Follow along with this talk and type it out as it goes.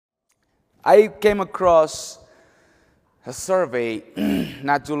I came across a survey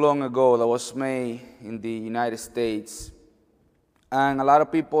not too long ago that was made in the United States. And a lot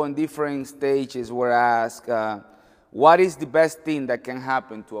of people in different stages were asked, what is the best thing that can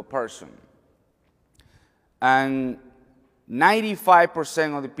happen to a person? And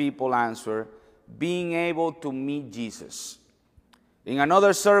 95% of the people answer, being able to meet Jesus. In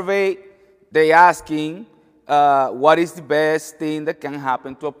another survey, they asking, what is the best thing that can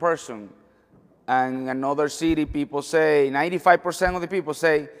happen to a person? And in another city, people say, 95% of the people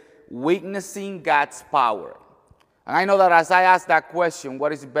say, witnessing God's power. And I know that as I ask that question,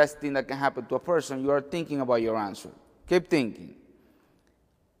 what is the best thing that can happen to a person, you are thinking about your answer. Keep thinking.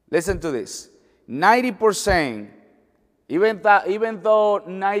 Listen to this. 90%, even though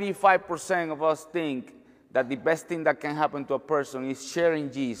 95% of us think that the best thing that can happen to a person is sharing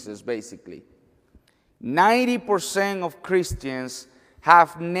Jesus, basically. 90% of Christians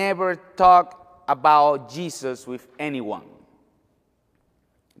have never talked about Jesus with anyone.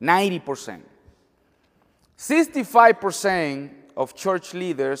 90%. 65% of church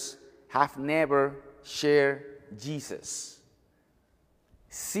leaders have never shared Jesus.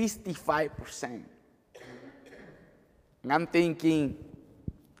 65%. And I'm thinking,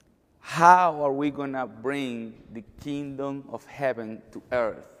 how are we going to bring the kingdom of heaven to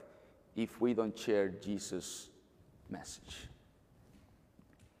earth if we don't share Jesus' message?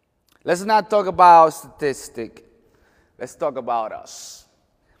 Let's not talk about statistics. Let's talk about us.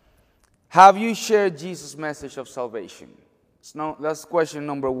 Have you shared Jesus' message of salvation? That's question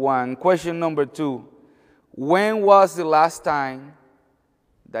number one. Question number two, when was the last time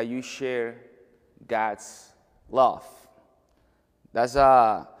that you shared God's love? That's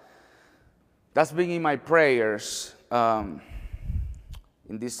been in my prayers in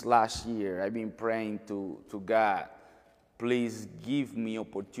this last year. I've been praying to God, please give me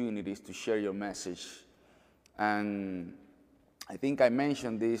opportunities to share your message. And I think I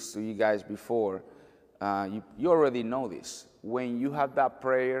mentioned this to you guys before. You already know this. When you have that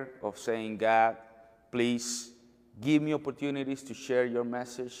prayer of saying, God, please give me opportunities to share your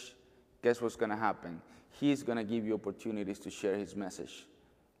message, guess what's going to happen? He's going to give you opportunities to share his message.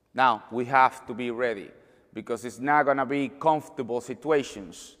 Now, we have to be ready, because it's not going to be comfortable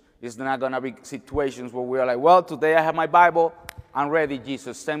situations. It's not going to be situations where we're like, well, today I have my Bible. I'm ready,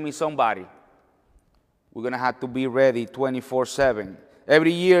 Jesus. Send me somebody. We're going to have to be ready 24/7.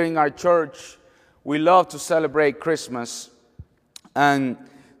 Every year in our church, we love to celebrate Christmas. And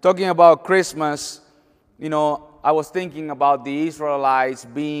talking about Christmas, you know, I was thinking about the Israelites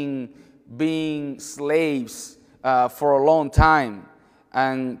being slaves for a long time.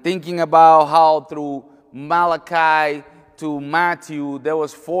 And thinking about how through Malachi to Matthew, there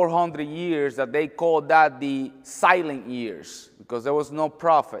was 400 years that they called that the silent years, because there was no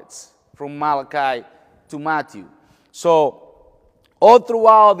prophets from Malachi to Matthew. So all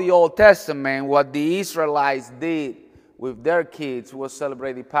throughout the Old Testament, what the Israelites did with their kids was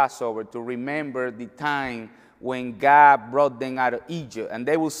celebrate the Passover to remember the time when God brought them out of Egypt. And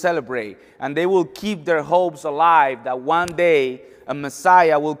they will celebrate, and they will keep their hopes alive that one day a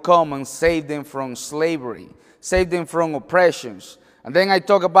Messiah will come and save them from slavery, save them from oppressions. And then I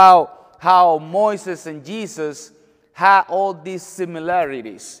talk about how Moses and Jesus had all these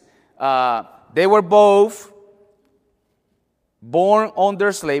similarities. They were both born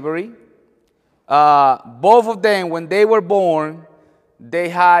under slavery. Both of them, when they were born, they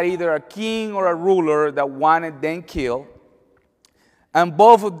had either a king or a ruler that wanted them killed. And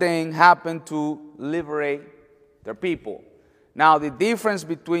both of them happened to liberate their people. Now, the difference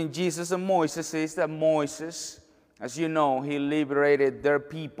between Jesus and Moses is that Moses, as you know, he liberated their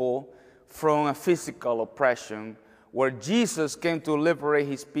people from a physical oppression, where Jesus came to liberate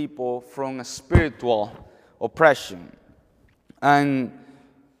his people from a spiritual oppression. And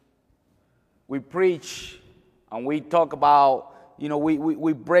we preach and we talk about, you know,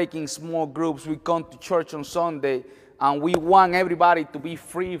 we break in small groups. We come to church on Sunday, and we want everybody to be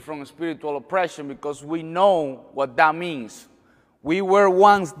free from spiritual oppression, because we know what that means. We were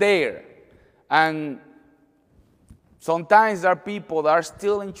once there. And sometimes there are people that are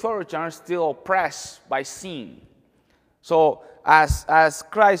still in church and are still oppressed by sin. So as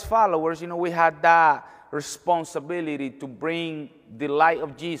Christ followers, you know, we had that responsibility to bring the light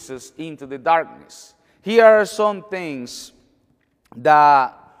of Jesus into the darkness. Here are some things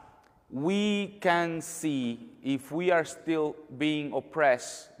that we can see if we are still being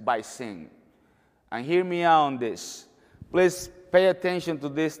oppressed by sin. And hear me out on this. Please pay attention to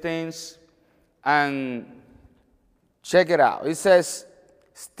these things and check it out. It says,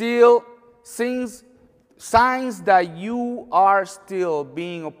 still, signs that you are still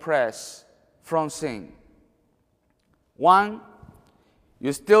being oppressed from sin. One,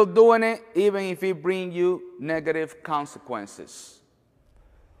 you're still doing it even if it brings you negative consequences.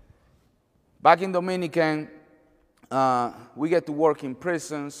 Back in Dominican, we get to work in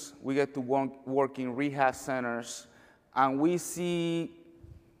prisons, we get to work in rehab centers, and we see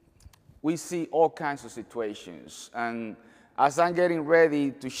all kinds of situations. And as I'm getting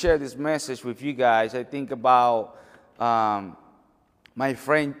ready to share this message with you guys, I think about my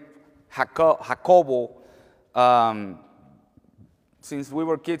friend Jacobo. Since we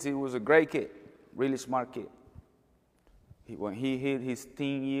were kids, he was a great kid, really smart kid. When he hit his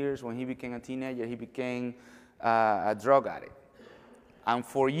teen years, when he became a teenager, he became a drug addict. And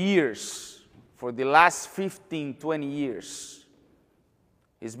for years, for the last 15, 20 years,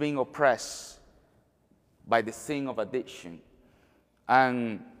 he's being oppressed by the sin of addiction.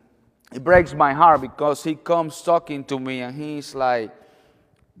 And it breaks my heart because he comes talking to me and he's like,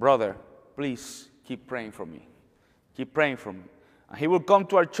 brother, please keep praying for me. Keep praying for me. And he will come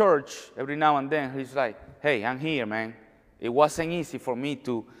to our church every now and then. He's like, hey, I'm here, man. It wasn't easy for me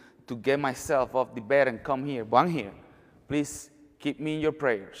to get myself off the bed and come here, but I'm here. Please keep me in your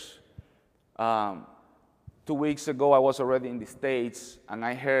prayers. 2 weeks ago, I was already in the States, and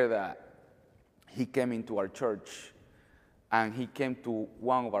I heard that he came into our church, and he came to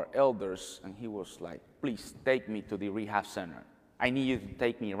one of our elders, and he was like, please take me to the rehab center. I need you to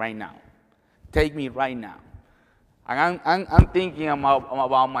take me right now. Take me right now. And I'm thinking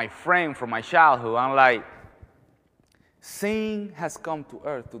about my friend from my childhood. I'm like, sin has come to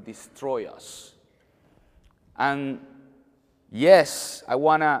earth to destroy us. And yes, I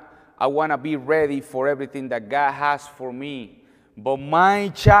wanna be ready for everything that God has for me. But my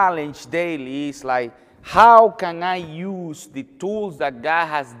challenge daily is like, how can I use the tools that God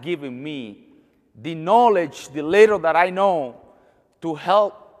has given me, the knowledge, the little that I know, to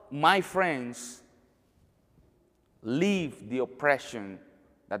help my friends leave the oppression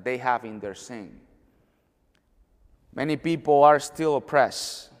that they have in their sin? Many people are still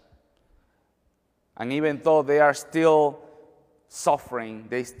oppressed. And even though they are still suffering,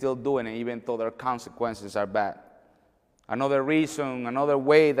 they still doing it, even though their consequences are bad. Another reason, another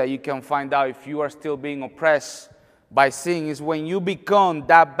way that you can find out if you are still being oppressed by sin is when you become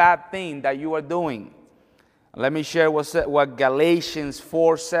that bad thing that you are doing. Let me share what Galatians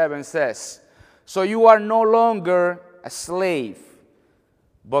 4:7 says. So you are no longer a slave,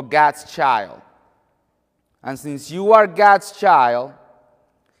 but God's child. And since you are God's child,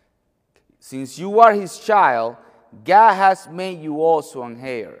 since you are his child, God has made you also an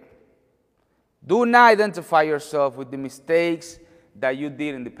heir. Do not identify yourself with the mistakes that you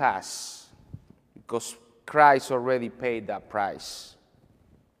did in the past, because Christ already paid that price.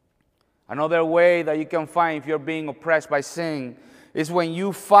 Another way that you can find if you're being oppressed by sin is when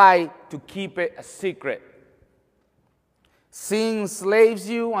you fight to keep it a secret. Sin enslaves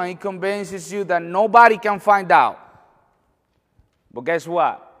you and it convinces you that nobody can find out. But guess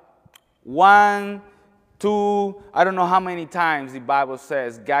what? 1, 2, I don't know how many times the Bible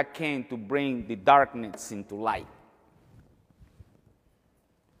says God came to bring the darkness into light.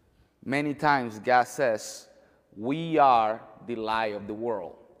 Many times God says, we are the light of the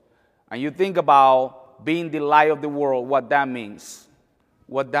world. And you think about being the light of the world, what that means.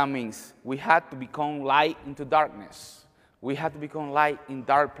 What that means. We had to become light into darkness. We have to become light in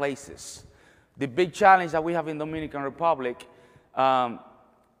dark places. The big challenge that we have in Dominican Republic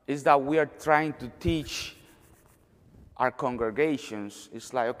is that we are trying to teach our congregations.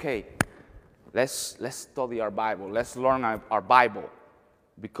 It's like, okay, let's study our Bible. Let's learn our Bible.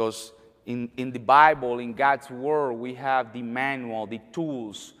 Because in the Bible, in God's Word, we have the manual, the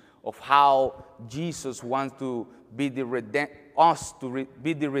tools of how Jesus wants to be the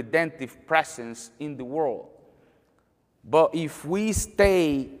redemptive presence in the world. But if we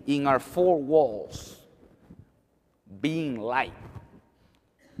stay in our four walls, being light,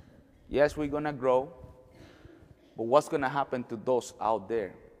 yes, we're going to grow, but what's going to happen to those out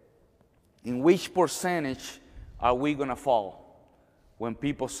there? In which percentage are we going to fall when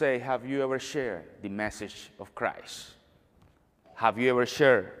people say, have you ever shared the message of Christ? Have you ever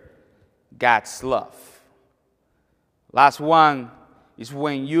shared God's love? Last one is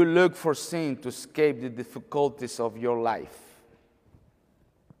when you look for sin to escape the difficulties of your life.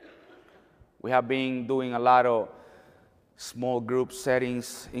 We have been doing a lot of small group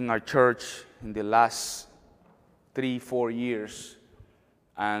settings in our church in the last 3-4 years.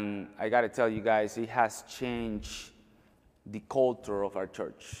 And I got to tell you guys, it has changed the culture of our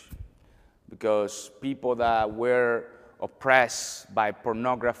church. Because people that were oppressed by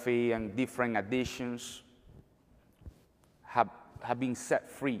pornography and different addictions have been set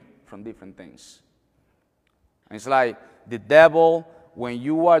free from different things. And it's like the devil, when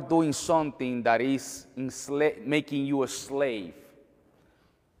you are doing something that is making you a slave,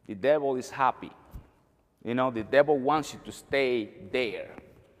 the devil is happy. You know, the devil wants you to stay there.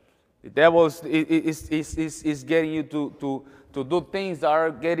 The devil is getting you to do things that are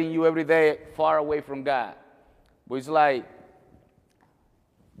getting you every day far away from God. But it's like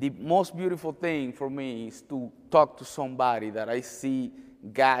the most beautiful thing for me is to talk to somebody that I see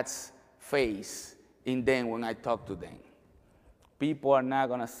God's face in them when I talk to them. People are not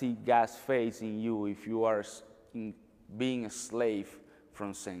going to see God's face in you if you are being a slave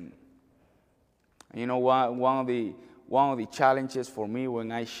from sin. You know, one of the challenges for me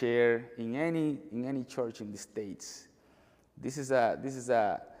when I share in any church in the States, this is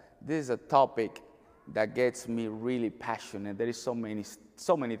a topic that gets me really passionate. There is so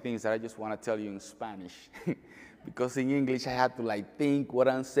many things that I just want to tell you in Spanish, because in English I have to like think what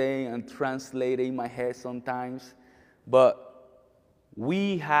I'm saying and translate it in my head sometimes. But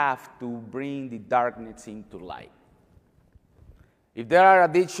we have to bring the darkness into light. If there are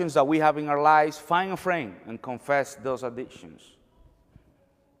addictions that we have in our lives, find a friend and confess those addictions.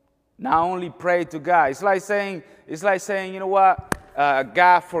 Not only pray to God. It's like saying, you know what,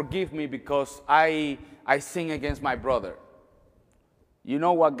 God forgive me because I sin against my brother. You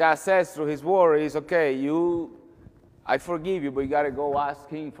know what God says through His word is, okay, I forgive you, but you got to go ask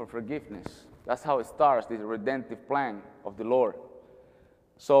Him for forgiveness. That's how it starts, this redemptive plan of the Lord.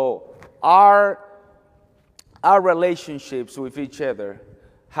 So our relationships with each other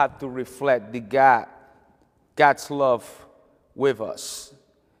have to reflect God's love with us.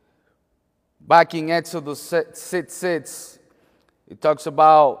 Back in Exodus 6:6, it talks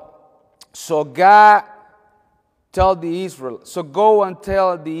about, so go and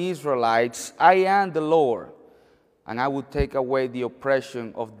tell the Israelites, I am the Lord, and I will take away the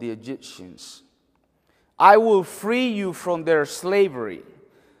oppression of the Egyptians. I will free you from their slavery.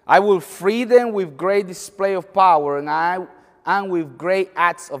 I will free them with great display of power and with great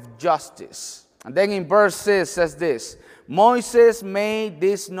acts of justice. And then in verse 6 says this, Moses made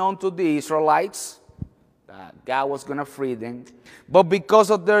this known to the Israelites, that God was going to free them, but because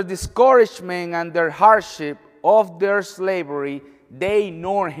of their discouragement and their hardship of their slavery, they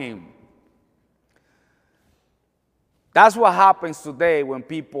ignored Him. That's what happens today when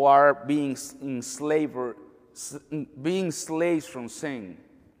people are being slaves from sin.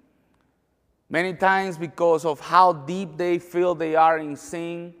 Many times because of how deep they feel they are in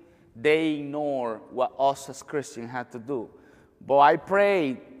sin, they ignore what us as Christians have to do. But I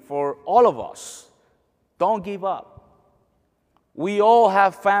pray for all of us, don't give up. We all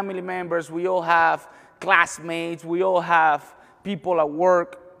have family members, we all have classmates, we all have people at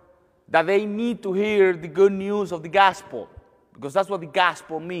work that they need to hear the good news of the gospel, because that's what the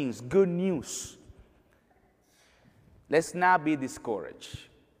gospel means, good news. Let's not be discouraged.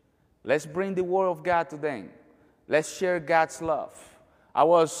 Let's bring the word of God to them. Let's share God's love. I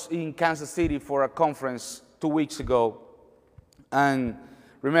was in Kansas City for a conference 2 weeks ago. And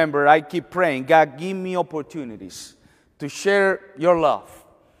remember, I keep praying, God, give me opportunities to share your love.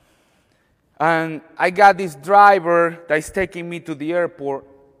 And I got this driver that is taking me to the airport.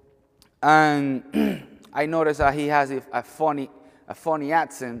 And I noticed that he has a funny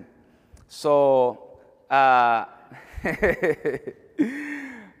accent. So,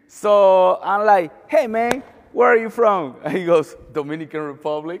 so I'm like, hey man, where are you from? And he goes, Dominican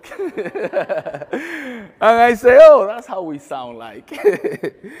Republic. And I say, oh, that's how we sound like.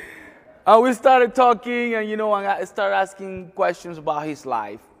 And we started talking, and and I started asking questions about his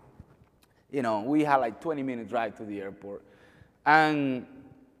life. We had like 20-minute drive to the airport. And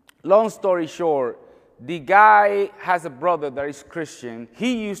long story short, the guy has a brother that is Christian.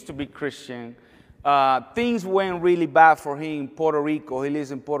 He used to be Christian. Things went really bad for him in Puerto Rico. He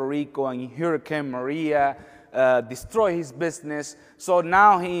lives in Puerto Rico, and Hurricane Maria destroyed his business. So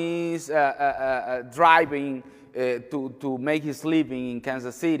now he's driving to make his living in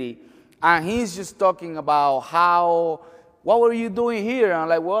Kansas City. And he's just talking about what were you doing here? And I'm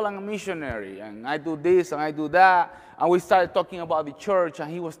like, well, I'm a missionary, and I do this and I do that. And we started talking about the church,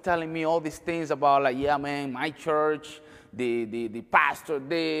 and he was telling me all these things about, like, yeah, man, my church, the pastor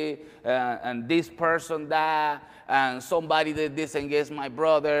did, and this person that, and somebody did this against my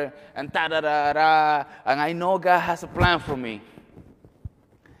brother, and da-da-da-da. And I know God has a plan for me.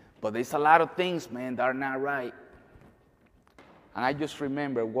 But there's a lot of things, man, that are not right. And I just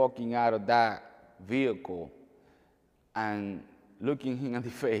remember walking out of that vehicle and looking him in the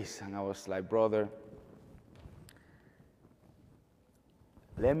face, and I was like, brother,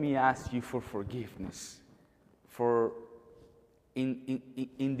 let me ask you for forgiveness for in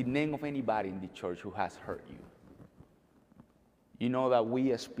the name of anybody in the church who has hurt you. You know that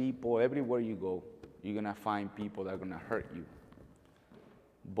we as people, everywhere you go, you're going to find people that are going to hurt you.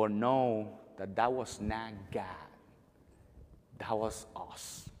 But know that that was not God. That was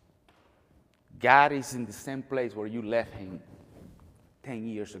us. God is in the same place where you left him 10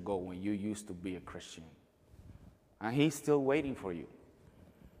 years ago when you used to be a Christian. And he's still waiting for you.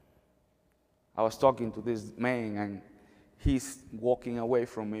 I was talking to this man, and he's walking away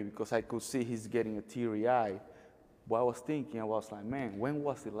from me because I could see he's getting a teary eye. But I was thinking, I was like, man, when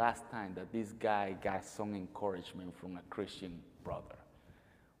was the last time that this guy got some encouragement from a Christian brother?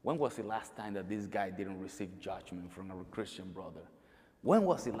 When was the last time that this guy didn't receive judgment from a Christian brother? When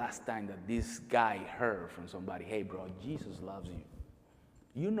was the last time that this guy heard from somebody, hey, bro, Jesus loves you?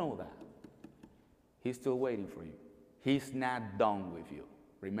 You know that. He's still waiting for you. He's not done with you.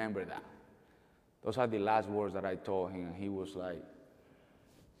 Remember that. Those are the last words that I told him, and he was like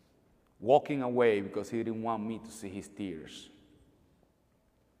walking away because he didn't want me to see his tears.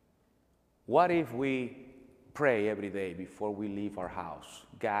 What if we pray every day before we leave our house?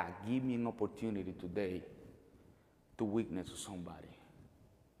 God, give me an opportunity today to witness to somebody.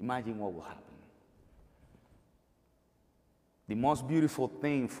 Imagine what will happen. The most beautiful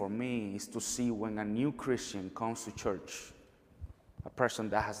thing for me is to see when a new Christian comes to church, a person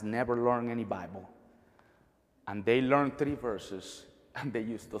that has never learned any Bible, and they learn 3 verses, and they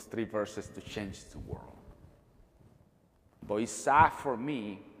use those 3 verses to change the world. But it's sad for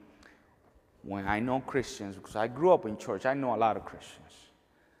me when I know Christians, because I grew up in church, I know a lot of Christians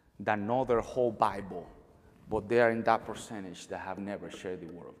that know their whole Bible, but they are in that percentage that have never shared the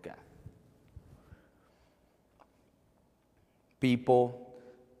Word of God. People,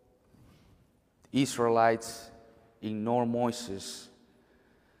 Israelites, ignore Moses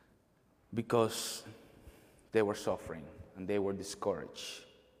because they were suffering and they were discouraged.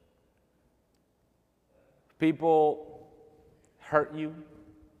 People hurt you.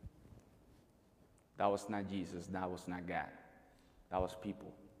 That was not Jesus. That was not God. That was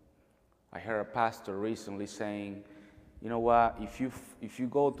people. I heard a pastor recently saying, you know what, if you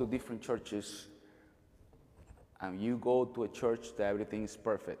go to different churches and you go to a church that everything is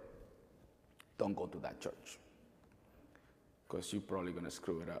perfect, don't go to that church because you're probably going to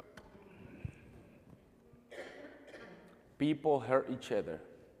screw it up. People hurt each other.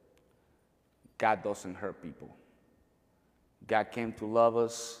 God doesn't hurt people. God came to love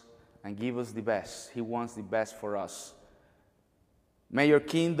us and give us the best. He wants the best for us. May your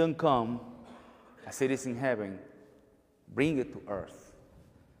kingdom come as it is in heaven. Bring it to earth.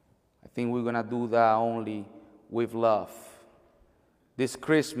 I think we're going to do that only with love. This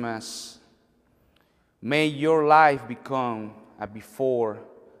Christmas, may your life become a before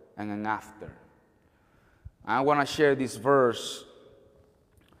and an after. I want to share this verse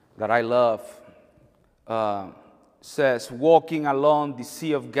that I love. Says, walking along the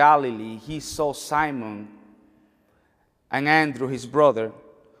Sea of Galilee, he saw Simon and Andrew, his brother,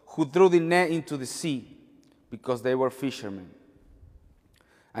 who threw the net into the sea because they were fishermen.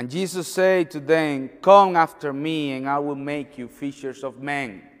 And Jesus said to them, come after me and I will make you fishers of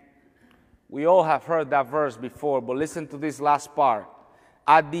men. We all have heard that verse before, but listen to this last part.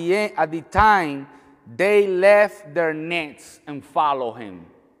 At the time, they left their nets and followed him.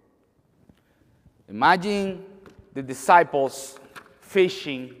 Imagine the disciples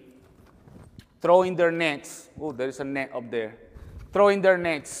fishing, throwing their nets. Oh, there is a net up there. Throwing their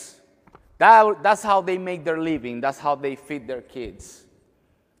nets. That's how they make their living. That's how they feed their kids.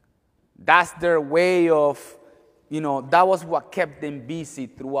 That's their way of, that was what kept them busy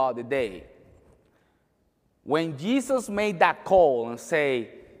throughout the day. When Jesus made that call and say,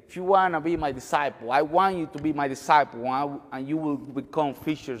 if you want to be my disciple, I want you to be my disciple, and you will become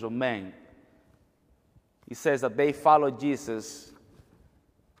fishers of men. He says that they followed Jesus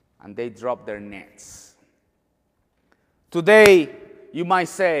and they dropped their nets. Today, you might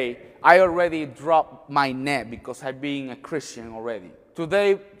say, I already dropped my net because I've been a Christian already.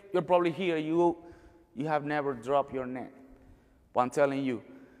 Today, you're probably here, you have never dropped your net. But I'm telling you,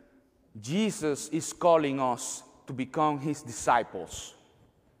 Jesus is calling us to become his disciples.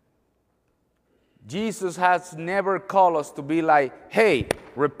 Jesus has never called us to be like, hey,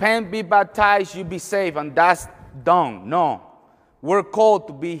 repent, be baptized, you be saved, and that's done. No. We're called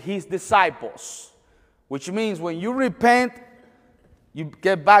to be his disciples, which means when you repent, you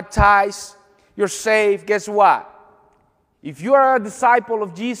get baptized, you're saved. Guess what? If you are a disciple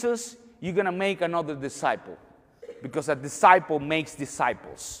of Jesus, you're going to make another disciple, because a disciple makes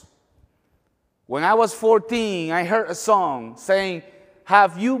disciples. When I was 14, I heard a song saying,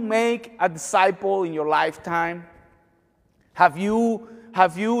 have you made a disciple in your lifetime? Have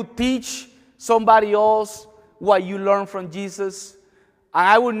you teach somebody else what you learned from Jesus? And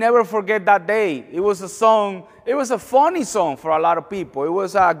I will never forget that day. It was a song, it was a funny song for a lot of people. It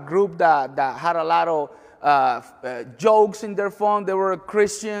was a group that had a lot of jokes in their phone. They were a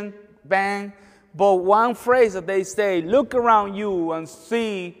Christian band. But one phrase that they say, look around you and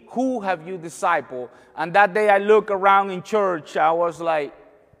see who have you discipled. And that day I looked around in church, I was like,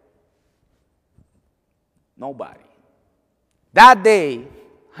 nobody. That day,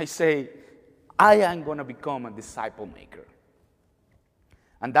 I say, I am going to become a disciple maker.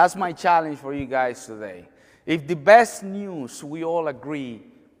 And that's my challenge for you guys today. If the best news we all agree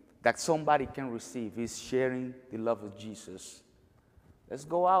that somebody can receive is sharing the love of Jesus, let's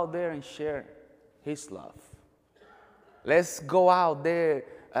go out there and share His love. Let's go out there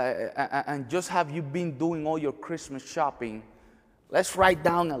and just have you been doing all your Christmas shopping. Let's write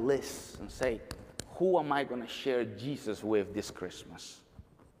down a list and say, who am I going to share Jesus with this Christmas?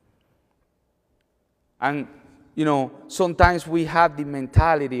 And, you know, sometimes we have the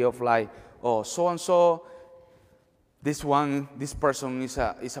mentality of like, oh, so-and-so, this person is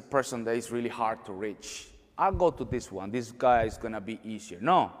a person that is really hard to reach. I'll go to this one. This guy is going to be easier.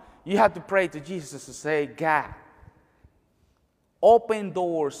 No, you have to pray to Jesus to say, God, open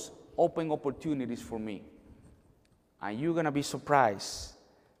doors, open opportunities for me. And you're going to be surprised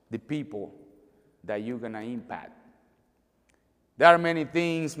the people that you're going to impact. There are many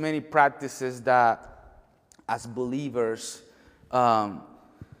things, many practices that as believers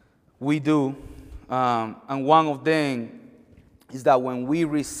we do. And one of them is that when we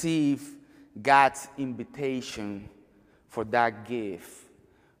receive God's invitation for that gift,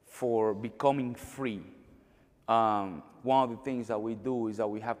 for becoming free, one of the things that we do is that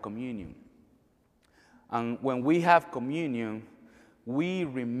we have communion. And when we have communion, we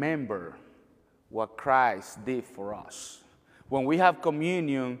remember what Christ did for us. When we have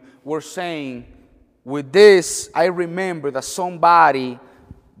communion, we're saying, with this, I remember that somebody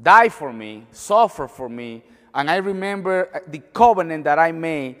died for me, suffered for me, and I remember the covenant that I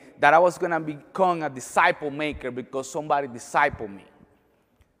made, that I was going to become a disciple maker because somebody discipled me.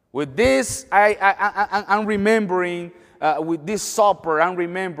 With this, I'm remembering, with this supper, I'm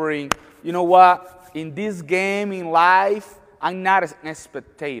remembering, you know what, in this game in life, I'm not a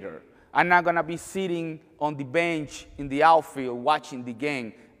spectator. I'm not going to be sitting on the bench in the outfield watching the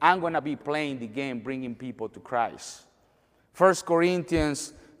game. I'm going to be playing the game, bringing people to Christ. 1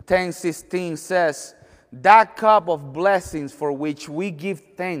 Corinthians 10:16 says, that cup of blessings for which we give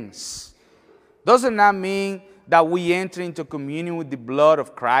thanks, doesn't that mean that we enter into communion with the blood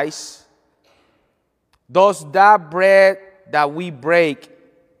of Christ? Does that bread that we break,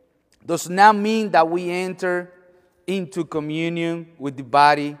 does not mean that we enter into communion with the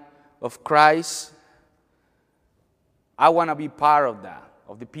body of Christ? I want to be part of that,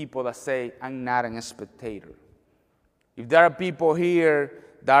 of the people that say, I'm not a spectator. If there are people here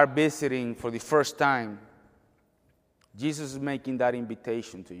that are visiting for the first time, Jesus is making that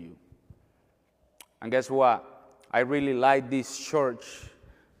invitation to you. And guess what? I really like this church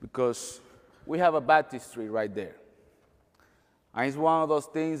because we have a baptistry right there. And it's one of those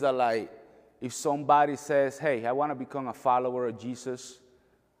things that, like, if somebody says, hey, I want to become a follower of Jesus,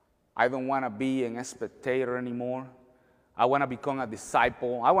 I don't want to be a spectator anymore, I want to become a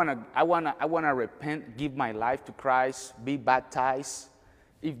disciple, I want to repent, give my life to Christ, be baptized.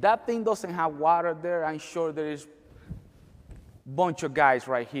 If that thing doesn't have water there, I'm sure there is a bunch of guys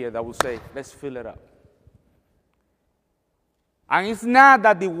right here that will say, let's fill it up. And it's not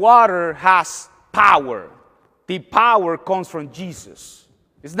that the water has power. The power comes from Jesus.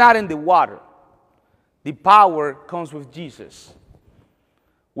 It's not in the water. The power comes with Jesus.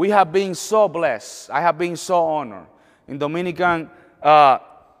 We have been so blessed. I have been so honored. In Dominican,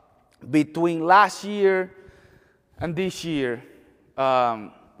 between last year and this year,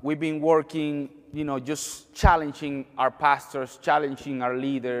 we've been working, just challenging our pastors, challenging our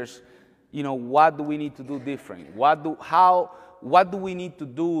leaders. What do we need to do different? What do we need to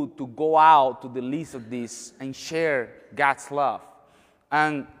do to go out to the least of this and share God's love?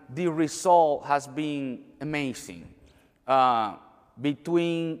 And the result has been amazing.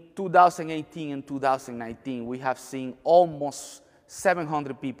 Between 2018 and 2019, we have seen almost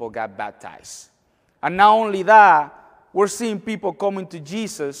 700 people get baptized. And not only that, we're seeing people coming to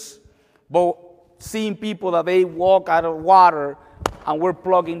Jesus, but seeing people that they walk out of water, and we're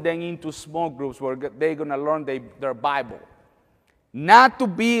plugging them into small groups where they're going to learn their Bible. Not to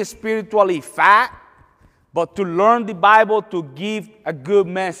be spiritually fat, but to learn the Bible, to give a good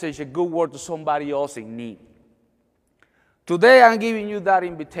message, a good word to somebody else in need. Today I'm giving you that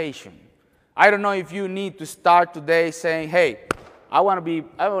invitation. I don't know if you need to start today saying, hey, I want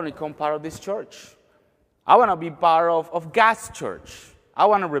to become part of this church. I want to be part of God's church. I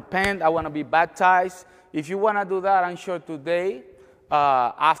want to repent. I want to be baptized. If you want to do that, I'm sure today,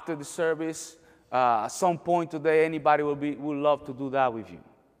 after the service, at some point today, anybody would love to do that with you,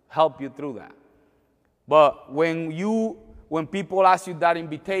 help you through that. But when people ask you that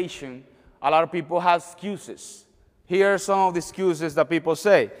invitation, a lot of people have excuses. Here are some of the excuses that people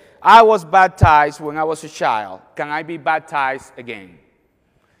say. I was baptized when I was a child. Can I be baptized again?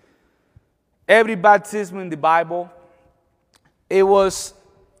 Every baptism in the Bible, it was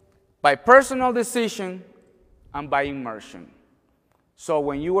by personal decision and by immersion. So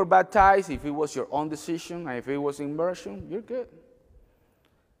when you were baptized, if it was your own decision and if it was immersion, you're good.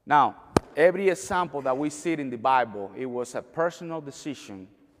 Now, every example that we see in the Bible, it was a personal decision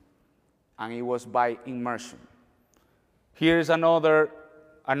and it was by immersion. Here's another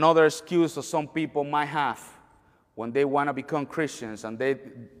excuse that some people might have when they want to become Christians and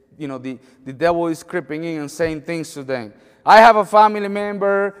the devil is creeping in and saying things to them. I have a family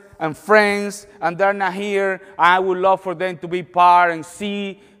member and friends and they're not here. I would love for them to be part and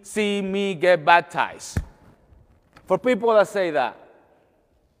see me get baptized. For people that say that,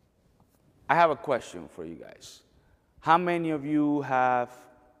 I have a question for you guys. How many of you have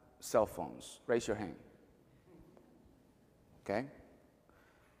cell phones? Raise your hand. Okay.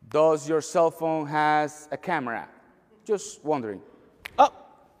 Does your cell phone has a camera? Just wondering. Oh,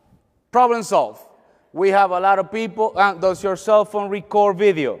 problem solved. We have a lot of people. Does your cell phone record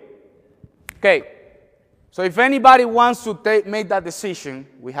video? Okay. So if anybody wants to make that decision,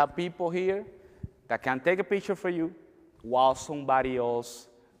 we have people here that can take a picture for you while somebody else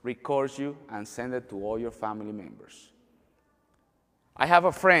records you and send it to all your family members. I have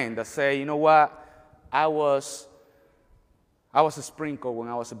a friend that say, you know what, I was a sprinkle when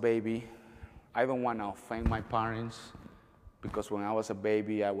I was a baby. I don't want to offend my parents because when I was a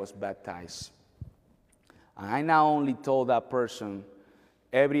baby, I was baptized. And I not only told that person,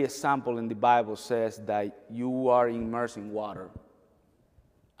 every example in the Bible says that you are immersed in water.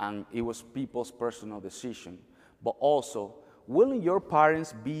 And it was people's personal decision. But also, wouldn't your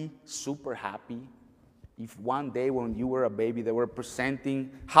parents be super happy if one day when you were a baby, they were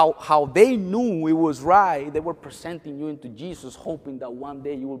presenting how they knew it was right, they were presenting you into Jesus, hoping that one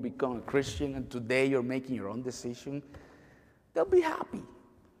day you will become a Christian, and today you're making your own decision? They'll be happy.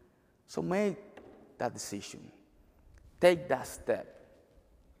 So make that decision. Take that step.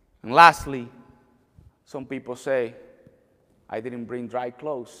 And lastly, some people say, I didn't bring dry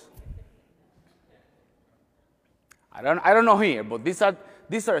clothes. I don't know here, but these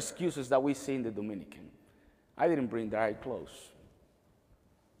are excuses that we see in the Dominican. I didn't bring dry clothes.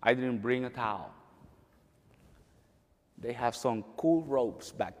 I didn't bring a towel. They have some cool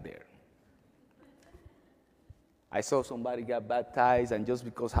robes back there. I saw somebody get baptized, and just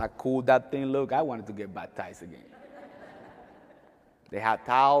because how cool that thing looked, I wanted to get baptized again. They have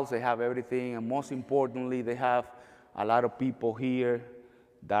towels, they have everything, and most importantly, they have a lot of people here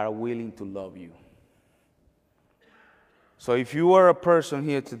that are willing to love you. So if you are a person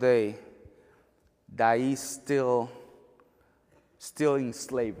here today that is still in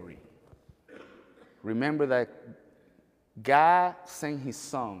slavery, remember that God sent his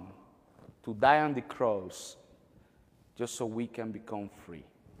son to die on the cross just so we can become free.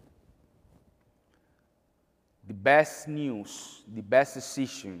 The best news, the best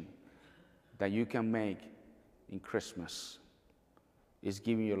decision that you can make in Christmas is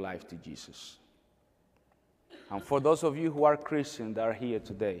giving your life to Jesus. And for those of you who are Christians that are here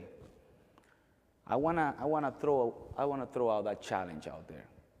today, I wanna throw out that challenge out there.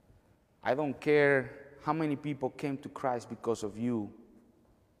 I don't care how many people came to Christ because of you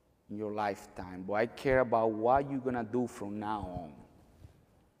in your lifetime, but I care about what you're gonna do from now on.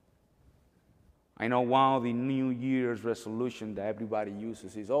 I know one of the New Year's resolutions that everybody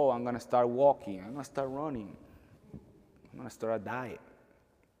uses is, oh, I'm gonna start walking, I'm gonna start running, I'm gonna start a diet,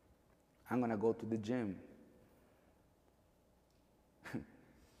 I'm gonna go to the gym.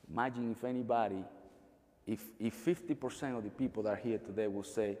 Imagine if anybody, if 50% of the people that are here today will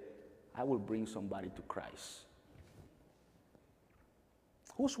say, I will bring somebody to Christ.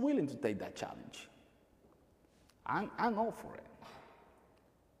 Who's willing to take that challenge? I'm all for it.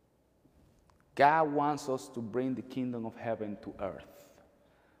 God wants us to bring the kingdom of heaven to earth.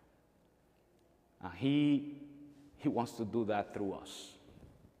 And He wants to do that through us.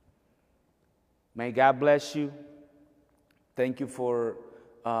 May God bless you. Thank you for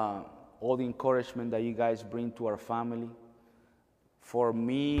all the encouragement that you guys bring to our family. For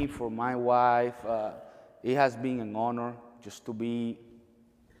me, for my wife, it has been an honor just to be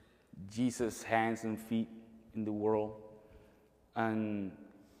Jesus' hands and feet in the world. And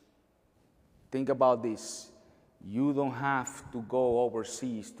think about this. You don't have to go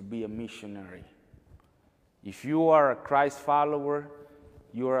overseas to be a missionary. If you are a Christ follower,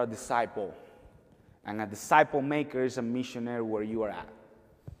 you are a disciple. And a disciple maker is a missionary where you are at,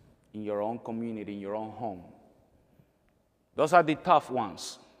 in your own community, in your own home. Those are the tough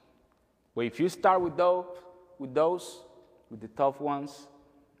ones. But if you start with the tough ones,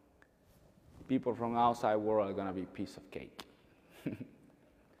 people from outside world are going to be a piece of cake.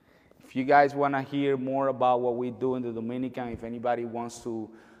 If you guys want to hear more about what we do in the Dominican, if anybody wants to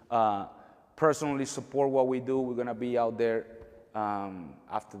personally support what we do, we're going to be out there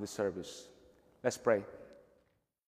after the service. Let's pray.